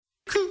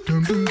Welcome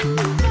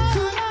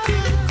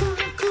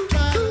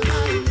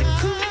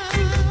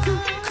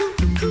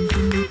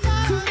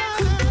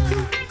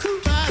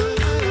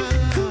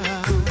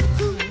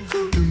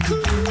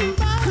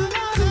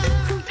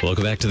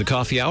back to the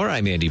Coffee Hour.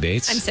 I'm Andy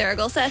Bates. I'm Sarah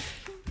Gulseth.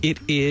 It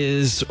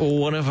is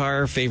one of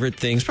our favorite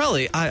things.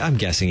 Probably, I'm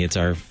guessing it's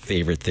our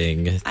favorite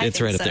thing.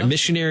 It's right up there.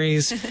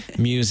 Missionaries,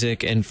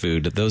 music, and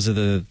food. Those are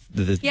the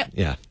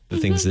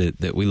things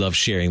that we love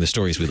sharing, the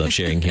stories we love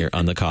sharing here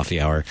on the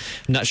Coffee Hour.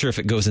 I'm not sure if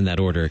it goes in that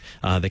order.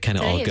 They kind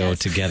of all go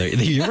together.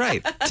 You're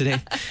right. Today,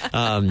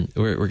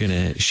 we're going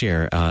to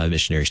share a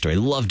missionary story.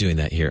 Love doing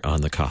that here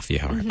on the Coffee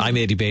Hour. Mm-hmm. I'm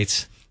Andy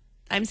Bates.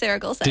 I'm Sarah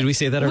Gulseth. Did we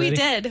say that already? We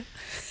did.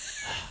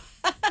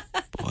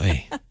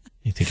 Boy,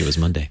 you think it was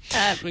Monday.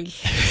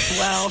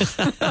 Well,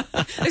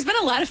 there's been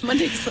a lot of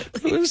Mondays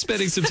lately. We're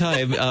spending some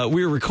time.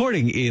 We're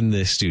recording in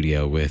the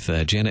studio with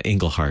Jana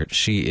Engelhardt.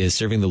 She is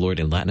serving the Lord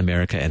in Latin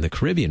America and the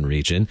Caribbean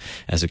region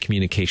as a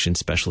communication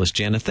specialist.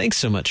 Jana, thanks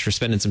so much for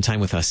spending some time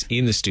with us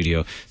in the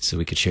studio so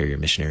we could share your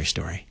missionary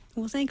story.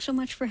 Well, thanks so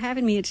much for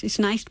having me. It's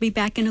nice to be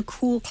back in a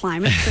cool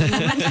climate for the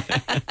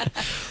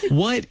moment.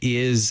 What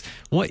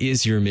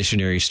is your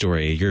missionary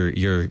story?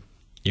 Your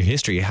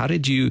history. How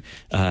did you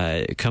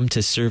come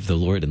to serve the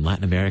Lord in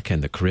Latin America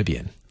and the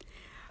Caribbean?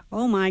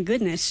 Oh, my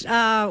goodness.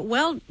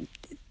 Well,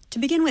 to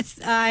begin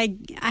with, I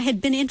had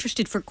been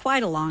interested for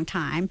quite a long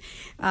time.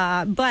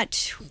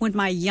 But when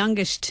my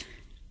youngest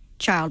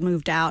child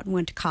moved out and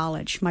went to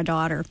college, my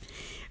daughter,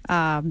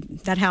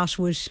 that house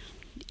was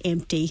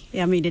empty.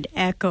 I mean, it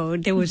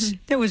echoed. There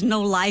was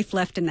no life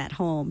left in that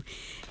home.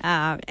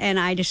 And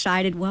I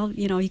decided, well,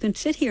 you can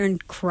sit here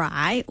and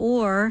cry,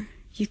 or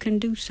you can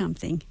do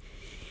something.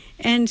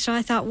 And so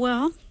I thought,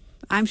 well,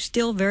 I'm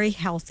still very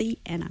healthy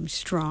and I'm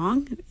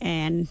strong,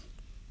 and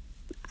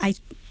I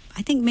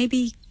think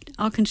maybe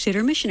I'll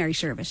consider missionary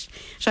service.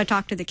 So I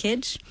talked to the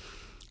kids,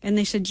 and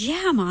they said,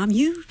 yeah, Mom,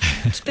 you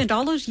spent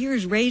all those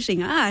years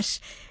raising us.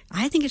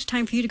 I think it's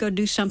time for you to go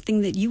do something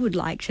that you would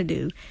like to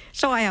do.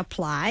 So I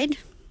applied,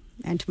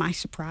 and to my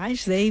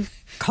surprise, they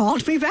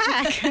called me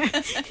back.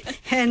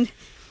 And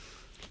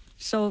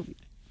so,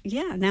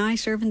 yeah, now I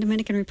serve in the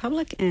Dominican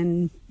Republic,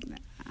 and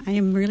I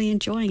am really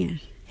enjoying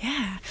it.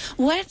 Yeah.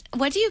 What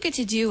do you get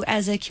to do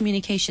as a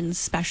communications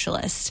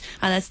specialist?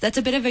 That's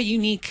a bit of a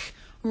unique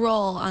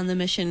role on the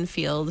mission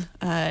field,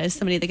 as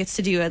somebody that gets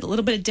to do a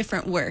little bit of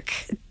different work.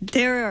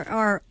 There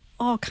are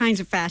all kinds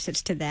of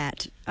facets to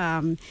that.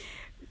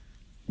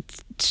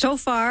 So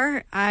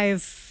far,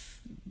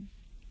 I've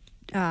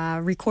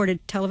recorded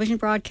television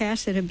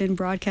broadcasts that have been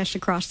broadcast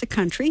across the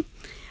country.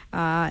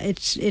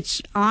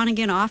 It's on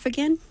again, off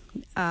again,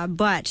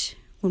 but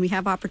when we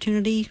have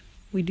opportunity,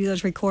 we do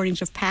those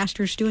recordings of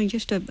pastors doing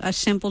just a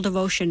simple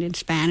devotion in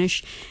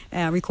Spanish,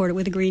 record it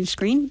with a green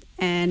screen,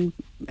 and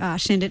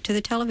send it to the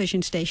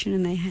television station,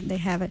 and they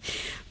have it.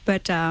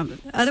 But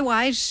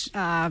otherwise,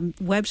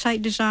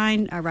 website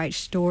design, I write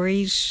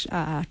stories,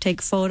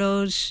 take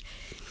photos,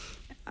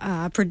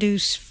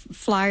 produce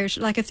flyers.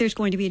 Like if there's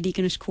going to be a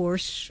deaconess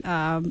course,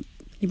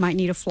 you might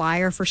need a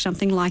flyer for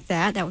something like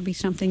that. That would be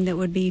something that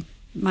would be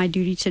my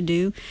duty to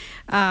do.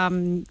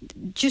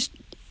 Just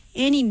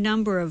any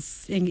number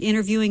of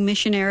interviewing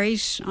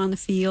missionaries on the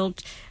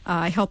field,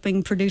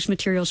 helping produce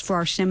materials for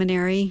our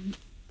seminary,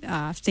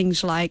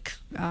 things like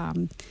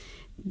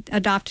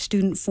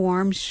adopt-a-student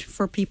forms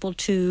for people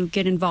to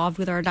get involved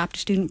with our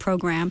adopt-a-student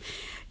program.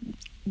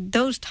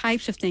 Those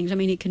types of things. I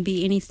mean, it can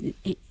be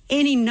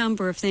any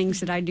number of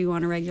things that I do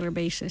on a regular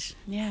basis.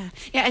 Yeah.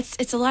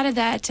 It's a lot of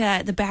that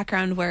the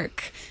background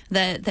work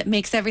that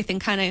makes everything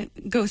kind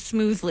of go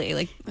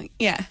smoothly.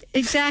 Yeah.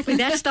 Exactly.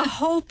 That's the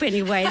hope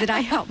anyway, that I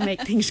help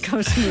make things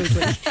go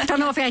smoothly. I don't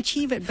know if I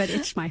achieve it, but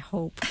it's my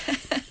hope.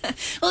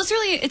 Well,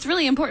 it's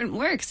really important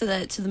work so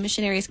the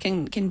missionaries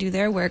can do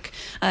their work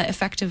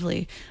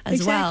effectively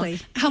as well.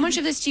 How much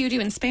of this do you do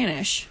in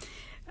Spanish?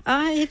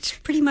 It's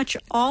pretty much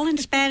all in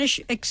Spanish,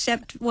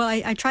 except, well,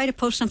 I try to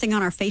post something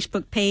on our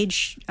Facebook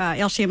page,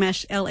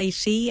 LCMS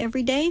LAC,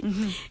 every day,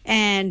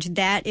 and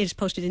that is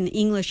posted in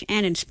English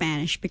and in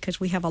Spanish, because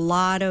we have a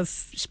lot of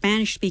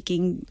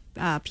Spanish-speaking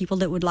people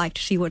that would like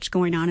to see what's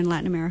going on in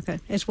Latin America,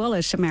 as well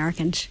as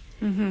Samaritans.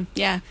 Mm-hmm.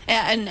 Yeah,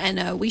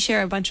 and we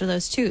share a bunch of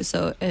those too.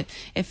 So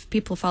if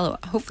people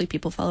hopefully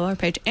people follow our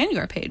page and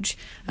your page,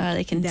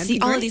 they can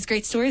see all of these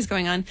great stories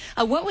going on.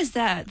 What was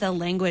that? The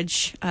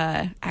language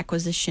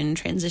acquisition,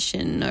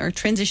 transition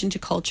to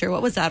culture.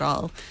 What was that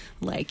all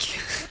like?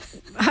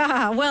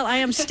 Well, I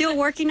am still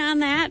working on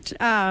that.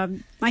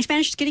 My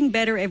Spanish is getting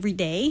better every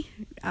day.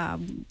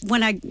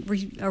 When I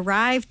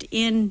arrived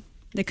in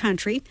the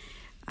country,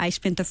 I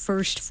spent the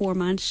first 4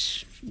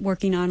 months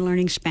working on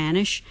learning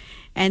Spanish.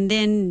 And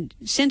then,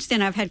 since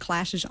then, I've had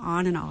classes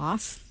on and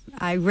off.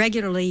 I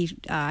regularly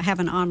have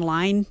an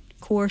online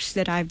course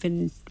that I've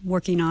been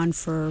working on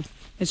for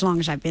as long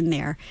as I've been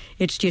there.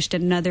 It's just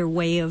another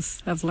way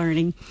of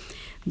learning.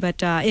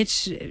 But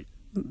I've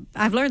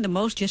learned the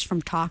most just from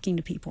talking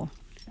to people.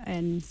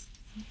 And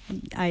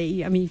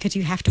I mean, because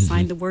you have to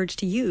find the words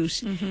to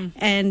use.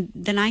 And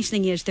the nice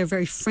thing is they're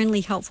very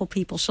friendly, helpful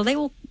people. So they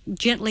will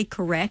gently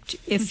correct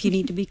if you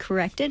need to be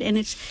corrected. And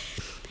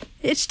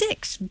it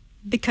sticks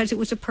because it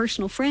was a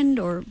personal friend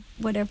or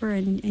whatever,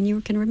 and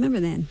you can remember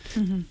then.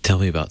 Tell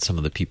me about some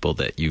of the people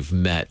that you've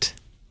met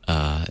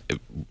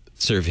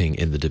serving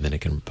in the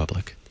Dominican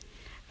Republic.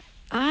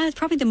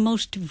 Probably the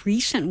most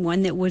recent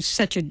one that was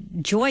such a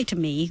joy to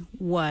me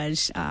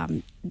was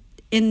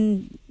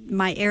in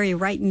my area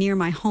right near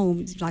my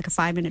home, like a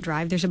 5-minute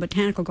drive. There's a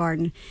botanical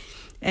garden,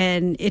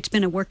 and it's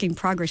been a work in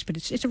progress, but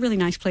it's a really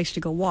nice place to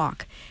go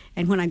walk.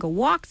 And when I go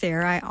walk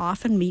there, I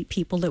often meet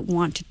people that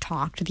want to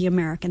talk to the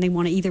American. They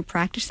want to either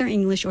practice their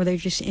English or they're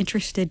just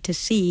interested to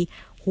see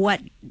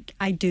what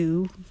I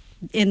do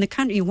in the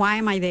country. Why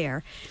am I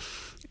there?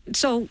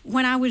 So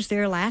when I was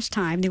there last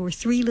time, there were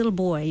 3 little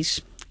boys,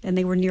 and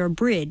they were near a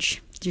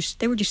bridge.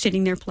 They were just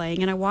sitting there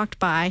playing, and I walked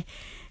by,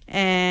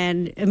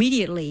 and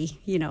immediately,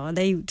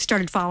 they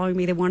started following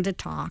me. They wanted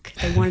to talk.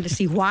 They wanted to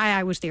see why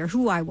I was there,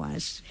 who I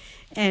was.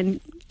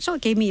 And so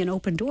it gave me an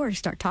open door to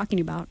start talking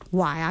about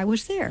why I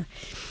was there.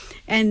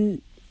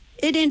 And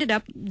it ended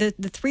up, the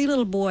 3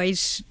 little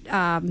boys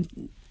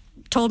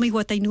told me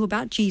what they knew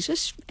about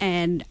Jesus,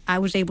 and I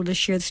was able to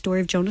share the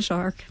story of Noah's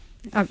Ark.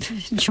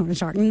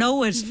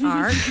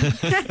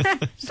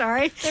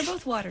 Sorry. They're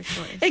both water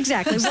stories.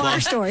 Exactly,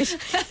 water stories.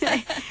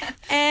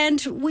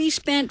 And we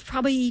spent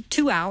probably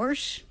 2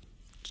 hours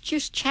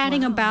just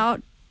chatting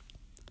about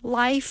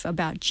life,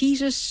 about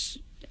Jesus,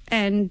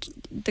 and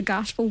the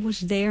gospel was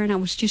there, and I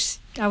was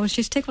just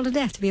tickled to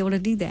death to be able to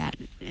do that.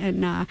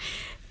 And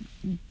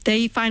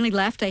they finally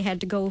left. They had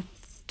to go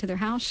to their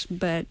house,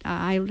 but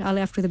I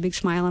left with a big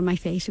smile on my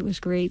face. It was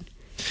great.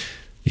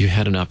 You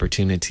had an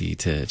opportunity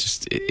to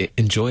just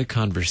enjoy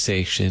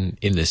conversation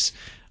in this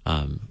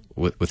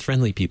with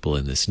friendly people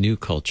in this new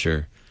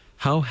culture.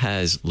 How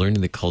has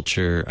learning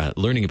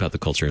about the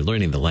culture,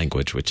 learning the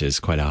language, which is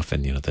quite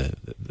often the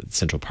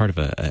central part of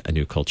a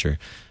new culture,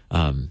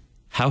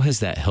 how has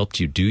that helped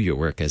you do your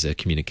work as a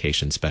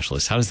communication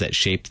specialist? How has that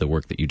shaped the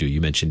work that you do?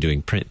 You mentioned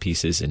doing print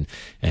pieces and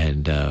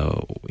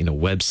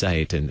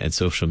website and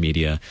social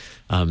media.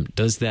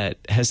 Has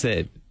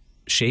that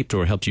shaped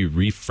or helped you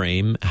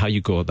reframe how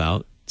you go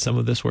about some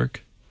of this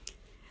work?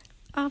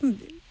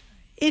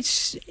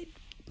 It's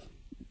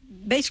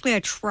basically, I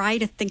try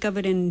to think of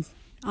it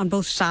on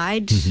both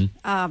sides.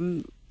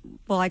 Well,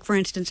 like for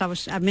instance,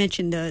 I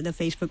mentioned the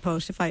Facebook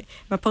post. If I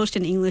post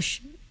in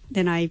English,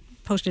 then I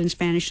post it in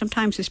Spanish.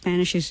 Sometimes the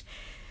Spanish is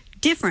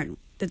different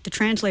that the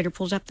translator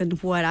pulls up than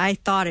what I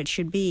thought it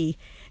should be,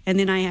 and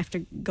then I have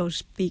to go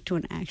speak to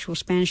an actual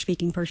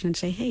Spanish-speaking person and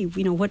say, "Hey,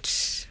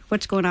 what's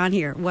going on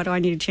here? What do I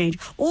need to change?"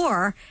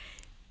 Or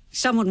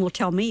someone will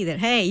tell me that,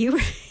 "Hey,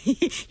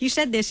 you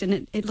said this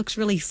and it looks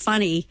really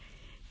funny,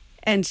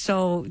 and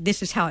so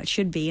this is how it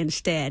should be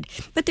instead."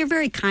 But they're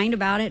very kind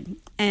about it,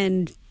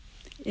 and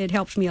it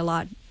helps me a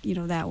lot,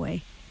 that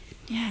way.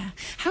 Yeah.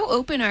 How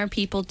open are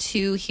people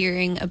to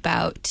hearing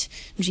about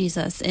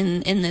Jesus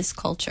in this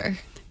culture?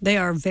 They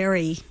are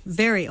very,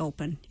 very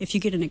open. If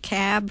you get in a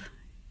cab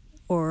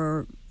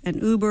or an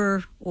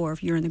Uber, or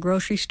if you're in the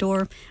grocery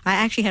store. I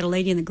actually had a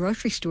lady in the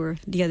grocery store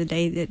the other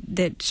day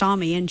that saw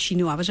me, and she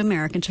knew I was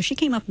American, so she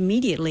came up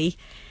immediately,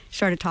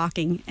 started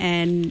talking,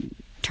 and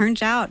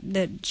turns out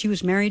that she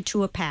was married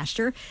to a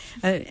pastor,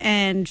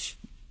 and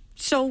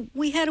so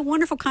we had a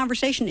wonderful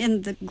conversation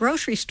in the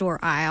grocery store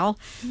aisle,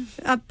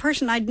 a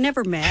person I'd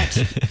never met,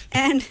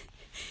 and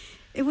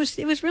it was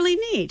really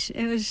neat.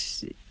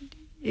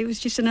 It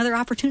was just another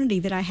opportunity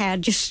that I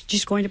had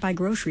just going to buy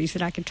groceries,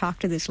 that I could talk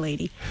to this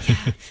lady.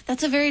 Yeah,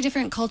 that's a very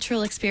different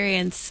cultural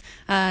experience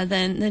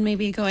than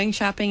maybe going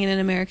shopping in an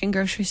American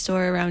grocery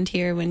store around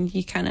here when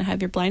you kind of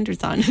have your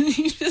blinders on.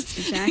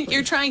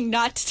 You're trying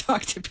not to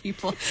talk to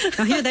people.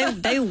 No, here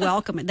they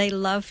welcome it. They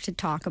love to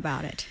talk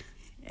about it,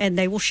 and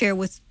they will share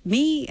with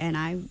me, and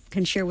I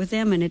can share with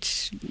them, and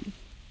it's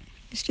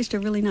just a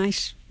really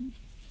nice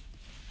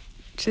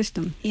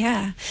system.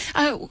 Yeah.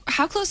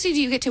 How closely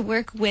do you get to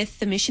work with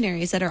the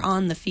missionaries that are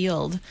on the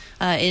field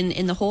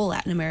in the whole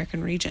Latin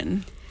American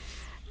region?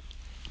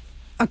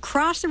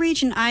 Across the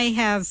region, I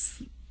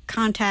have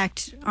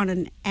contact on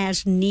an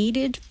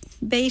as-needed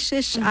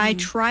basis. Mm-hmm. I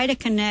try to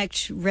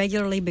connect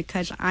regularly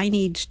because I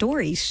need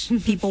stories.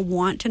 People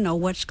want to know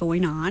what's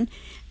going on,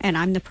 and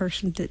I'm the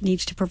person that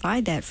needs to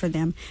provide that for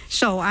them.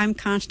 So I'm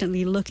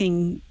constantly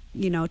looking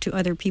to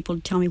other people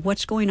to tell me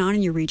what's going on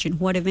in your region.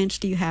 What events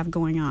do you have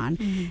going on?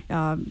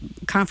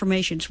 Mm-hmm.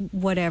 Confirmations,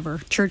 whatever,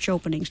 church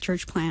openings,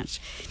 church plants.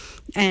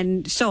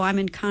 And so I'm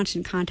in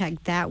constant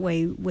contact that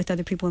way with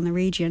other people in the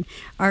region.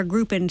 Our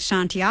group in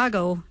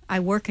Santiago, I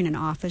work in an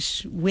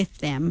office with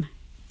them,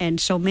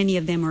 and so many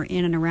of them are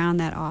in and around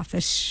that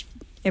office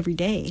every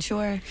day.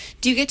 Sure.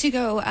 Do you get to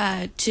go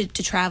to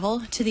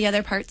travel to the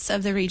other parts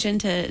of the region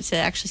to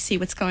actually see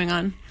what's going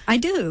on? I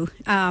do.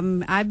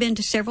 I've been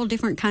to several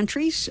different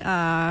countries.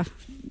 I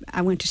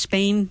went to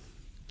Spain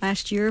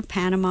last year,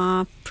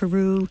 Panama,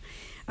 Peru.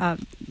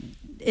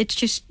 It's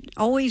just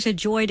always a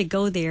joy to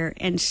go there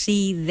and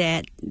see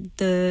that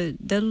the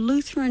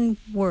Lutheran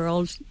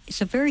world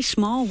is a very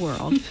small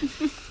world.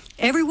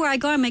 Everywhere I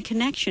go, I make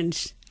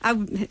connections.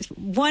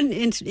 One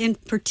in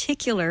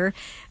particular,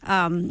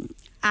 I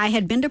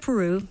had been to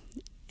Peru,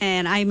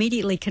 and I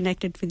immediately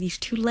connected with these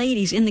two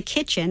ladies in the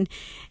kitchen,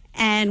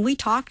 and we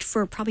talked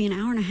for probably an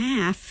hour and a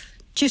half.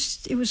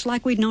 It was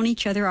like we'd known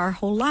each other our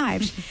whole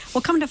lives.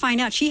 Well, come to find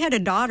out, she had a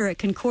daughter at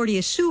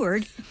Concordia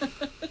Seward,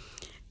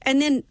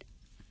 and then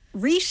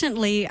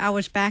recently, I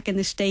was back in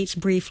the States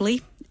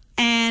briefly,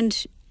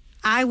 and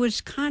I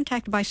was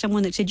contacted by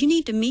someone that said, you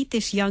need to meet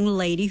this young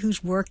lady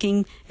who's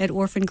working at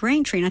Orphan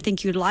Grain Tree, and I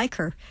think you'd like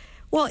her.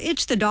 Well,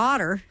 it's the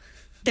daughter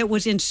that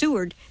was in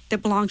Seward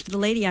that belongs to the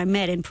lady I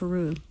met in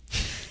Peru.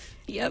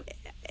 Yep.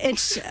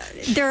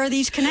 There are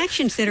these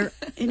connections that are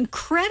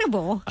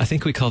incredible. I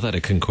think we call that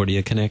a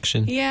Concordia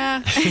connection.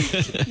 Yeah.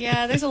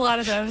 Yeah, there's a lot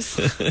of those.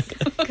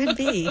 Could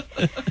be.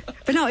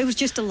 But no, it was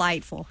just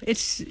delightful.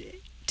 It's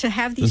to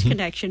have these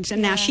connections,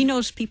 and now she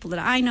knows people that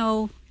I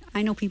know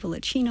people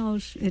that she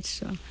knows.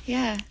 It's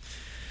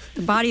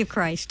the body of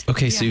Christ.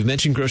 Okay, so you've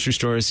mentioned grocery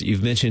stores,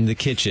 you've mentioned the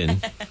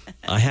kitchen.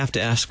 I have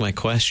to ask my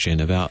question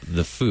about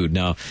the food.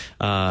 Now,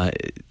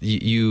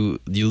 you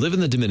live in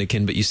the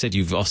Dominican, but you said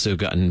you've also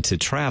gotten to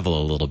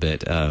travel a little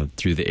bit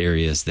through the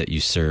areas that you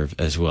serve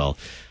as well.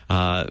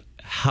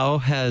 How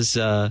has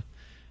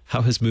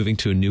moving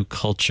to a new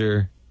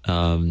culture,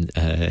 how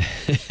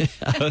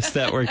has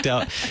that worked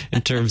out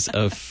in terms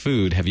of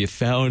food? Have you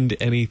found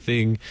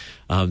anything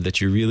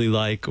that you really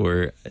like,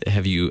 or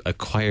have you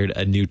acquired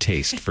a new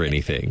taste for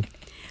anything?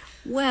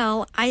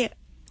 Well, I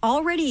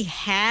already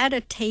had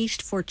a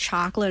taste for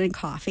chocolate and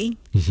coffee,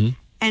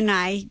 and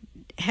I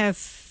have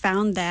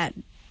found that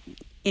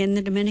in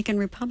the Dominican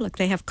Republic.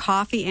 They have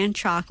coffee and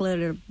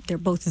chocolate. They're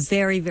both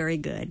very, very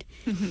good.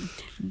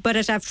 But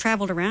as I've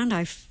traveled around,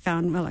 I've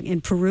found,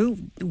 in Peru,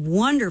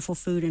 wonderful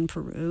food in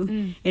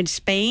Peru. In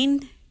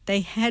Spain,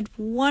 they had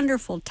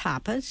wonderful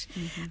tapas.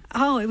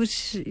 Oh, it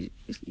was,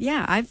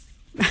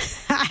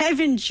 I've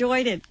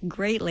enjoyed it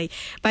greatly.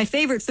 My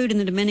favorite food in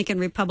the Dominican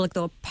Republic,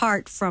 though,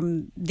 apart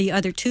from the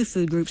other two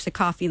food groups, the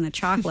coffee and the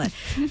chocolate,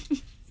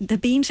 the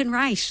beans and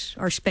rice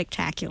are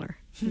spectacular.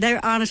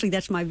 Honestly,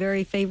 that's my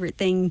very favorite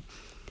thing.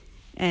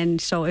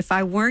 And so if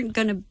I weren't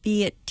going to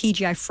be at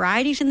TGI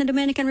Fridays in the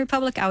Dominican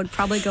Republic, I would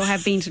probably go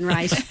have beans and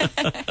rice.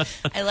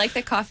 I like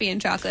that coffee and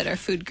chocolate are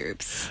food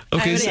groups.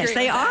 Okay, yes,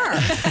 they are.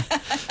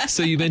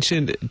 So you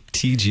mentioned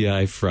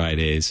TGI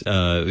Fridays,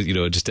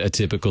 just a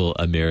typical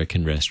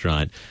American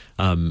restaurant.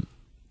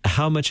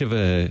 How much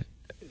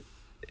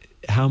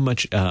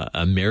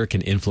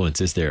American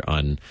influence is there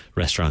on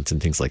restaurants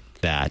and things like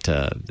that?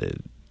 Type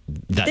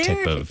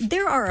of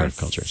there are part a of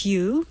culture.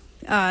 Few.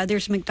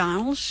 There's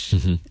McDonald's.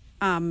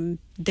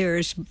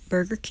 There's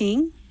Burger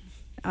King.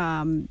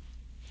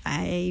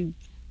 I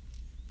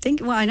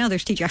think. Well, I know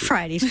there's TGI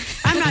Fridays.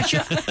 I'm not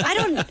sure.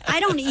 I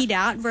don't eat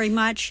out very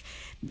much.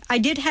 I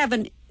did have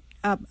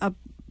a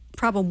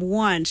problem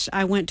once.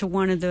 I went to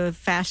one of the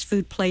fast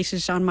food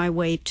places on my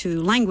way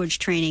to language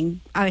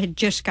training. I had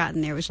just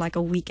gotten there. It was like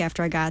a week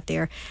after I got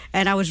there,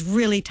 and I was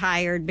really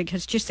tired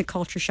because just the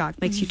culture shock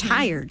makes you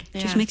tired. It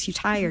just makes you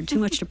tired. Too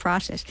much to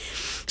process.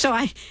 So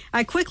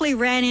I quickly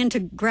ran in to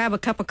grab a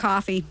cup of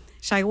coffee.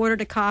 So I ordered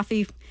a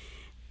coffee,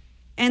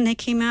 and they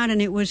came out,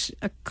 and it was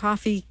a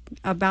coffee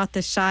about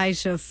the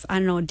size of, I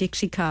don't know, a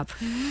Dixie cup.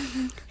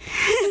 I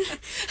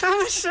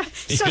was so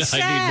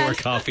sad. I need more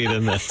coffee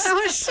than this. I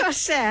was so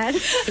sad.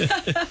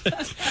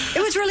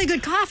 It was really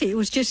good coffee. It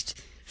was just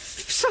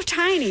so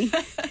tiny.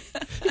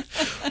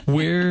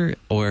 Where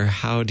or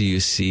how do you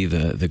see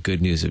the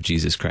good news of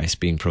Jesus Christ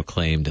being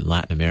proclaimed in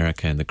Latin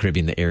America and the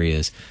Caribbean, the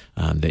areas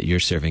that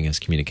you're serving as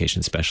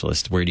communication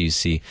specialist? Where do you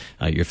see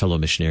your fellow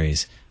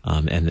missionaries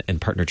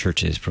and partner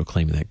churches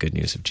proclaiming that good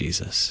news of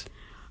Jesus?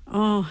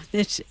 Oh,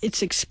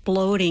 it's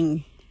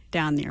exploding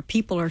down there.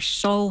 People are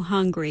so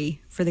hungry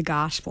for the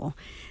gospel.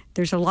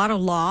 There's a lot of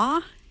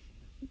law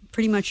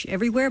pretty much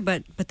everywhere,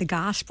 but the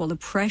gospel, the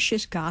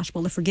precious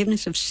gospel, the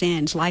forgiveness of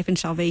sins, life and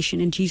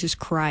salvation in Jesus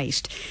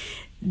Christ.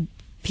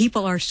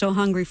 People are so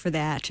hungry for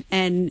that.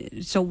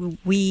 And so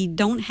we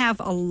don't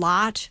have a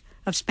lot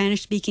of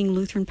Spanish-speaking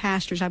Lutheran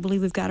pastors. I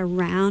believe we've got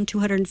around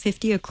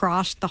 250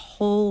 across the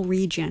whole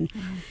region.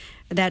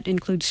 That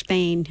includes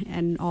Spain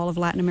and all of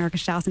Latin America,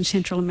 South and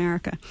Central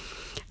America.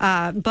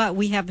 But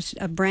we have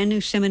a brand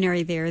new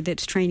seminary there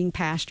that's training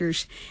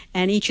pastors,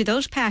 and each of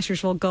those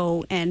pastors will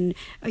go, and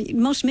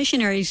most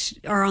missionaries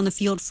are on the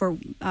field for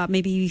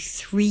maybe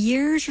 3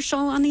 years or so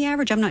on the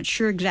average. I'm not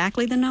sure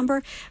exactly the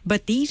number,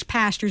 but these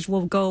pastors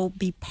will go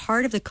be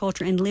part of the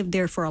culture and live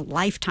there for a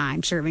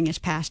lifetime serving as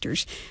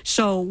pastors.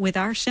 So with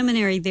our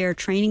seminary there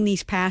training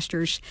these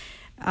pastors,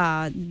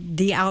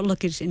 the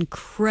outlook is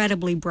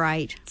incredibly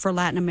bright for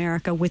Latin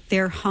America with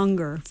their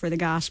hunger for the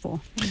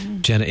gospel.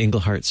 Jana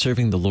Engelhardt,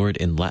 serving the Lord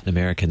in Latin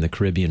America and the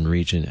Caribbean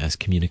region as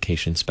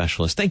communication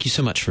specialist. Thank you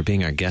so much for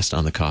being our guest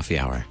on the Coffee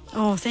Hour.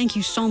 Oh, thank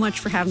you so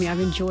much for having me. I've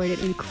enjoyed it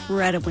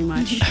incredibly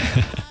much.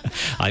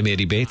 I'm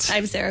Eddie Bates.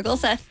 I'm Sarah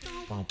Gulseth.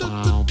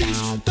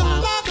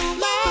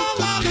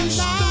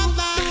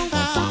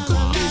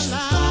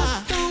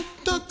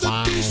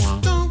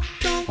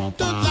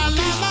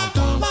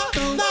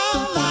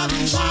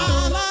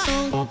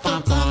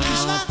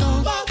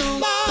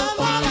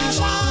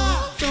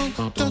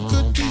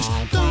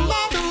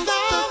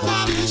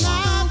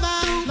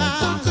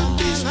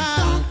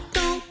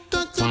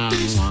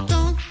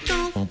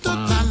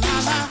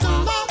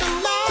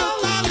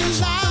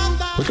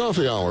 The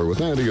Coffee Hour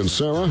with Andy and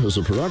Sarah is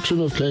a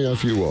production of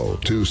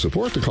KFUO. To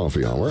support the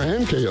Coffee Hour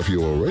and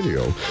KFUO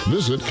Radio,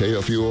 visit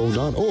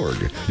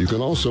KFUO.org. You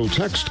can also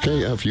text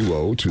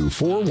KFUO to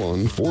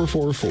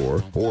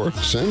 41444 or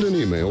send an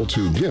email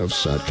to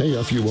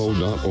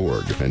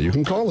gifts@KFUO.org. And you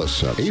can call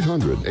us at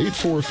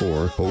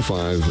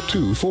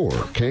 800-844-0524.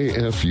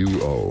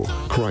 KFUO.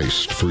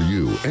 Christ for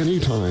you,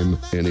 anytime,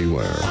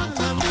 anywhere.